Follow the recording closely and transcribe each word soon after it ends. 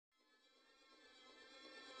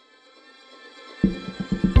Well,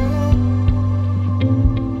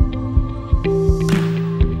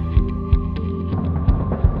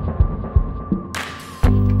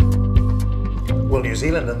 New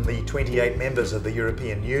Zealand and the 28 members of the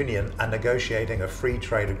European Union are negotiating a free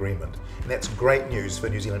trade agreement. And that's great news for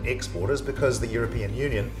New Zealand exporters because the European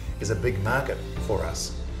Union is a big market for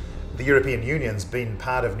us. The European Union's been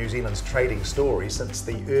part of New Zealand's trading story since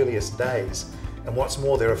the earliest days. And what's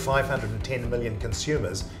more, there are 510 million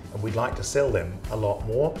consumers and we'd like to sell them a lot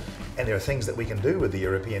more. And there are things that we can do with the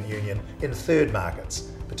European Union in third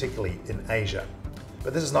markets, particularly in Asia.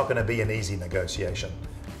 But this is not going to be an easy negotiation.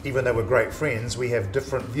 Even though we're great friends, we have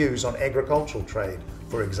different views on agricultural trade,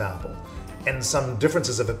 for example. And some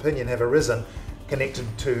differences of opinion have arisen connected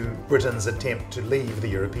to Britain's attempt to leave the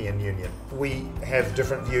European Union. We have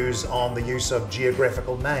different views on the use of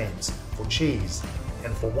geographical names for cheese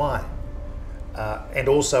and for wine, and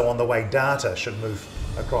also on the way data should move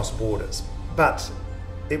across borders. But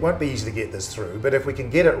it won't be easy to get this through, but if we can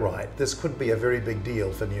get it right, this could be a very big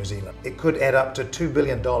deal for New Zealand. It could add up to $2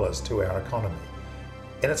 billion to our economy.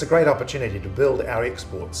 And it's a great opportunity to build our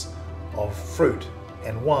exports of fruit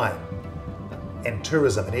and wine and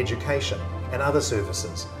tourism and education and other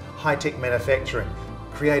services, high-tech manufacturing,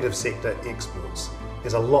 creative sector exports.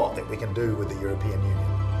 There's a lot that we can do with the European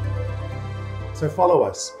Union. So follow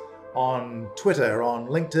us on Twitter, on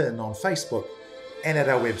LinkedIn, on Facebook, and at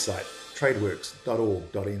our website,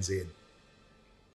 tradeworks.org.nz.